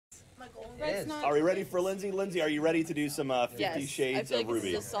Are we ready for Lindsay? Lindsay, are you ready to do some 50 Shades I feel like of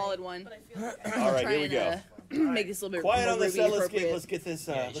Ruby? This is a solid one. All right, here we go. Make this a little bit Quiet more on the Ruby set. appropriate. Let's get this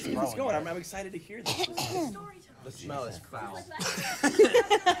going. I'm excited to hear this. The smell is foul.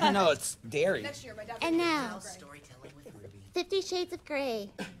 No, it's dairy. And now, 50 Shades of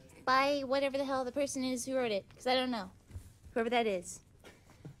Grey by whatever the hell the person is who wrote it, because I don't know. Whoever that is.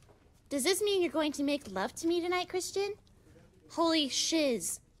 Does this mean you're going to make love to me tonight, Christian? Holy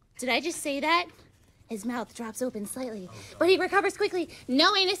shiz. Did I just say that? His mouth drops open slightly, but he recovers quickly.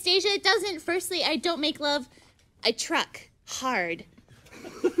 No, Anastasia, it doesn't. Firstly, I don't make love. I truck hard.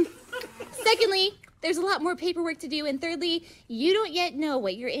 Secondly, there's a lot more paperwork to do. And thirdly, you don't yet know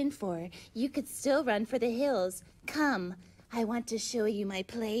what you're in for. You could still run for the hills. Come, I want to show you my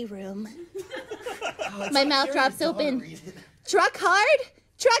playroom. My mouth drops open. Truck hard?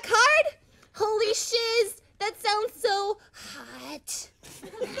 Truck hard? Holy shiz, that sounds so hot.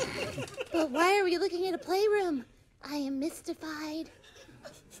 But why are we looking at a playroom? I am mystified.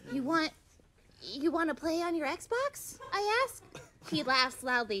 You want to play on your Xbox? I ask. He laughs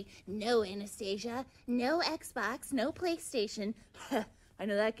loudly. No, Anastasia. No Xbox, no PlayStation. I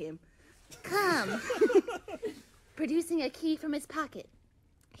know that game. Come. Producing a key from his pocket.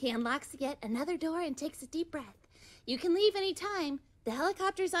 He unlocks yet another door and takes a deep breath. You can leave any time. The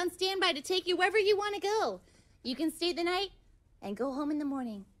helicopter's on standby to take you wherever you want to go. You can stay the night and go home in the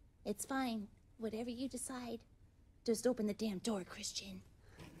morning. It's fine. Whatever you decide. Just open the damn door, Christian.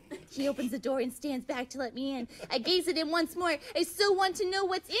 He opens the door and stands back to let me in. I gaze at him once more. I so want to know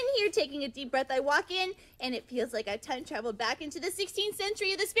what's in here. Taking a deep breath, I walk in, and it feels like I've time traveled back into the 16th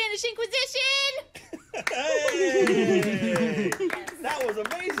century of the Spanish Inquisition. Hey! That was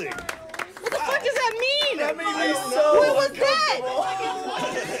amazing. What the fuck does that mean? That made me so What was that?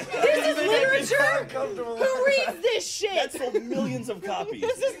 This is literature? Who reads this shit? That sold millions of copies.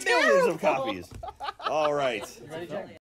 This is millions of terrible. copies. All right.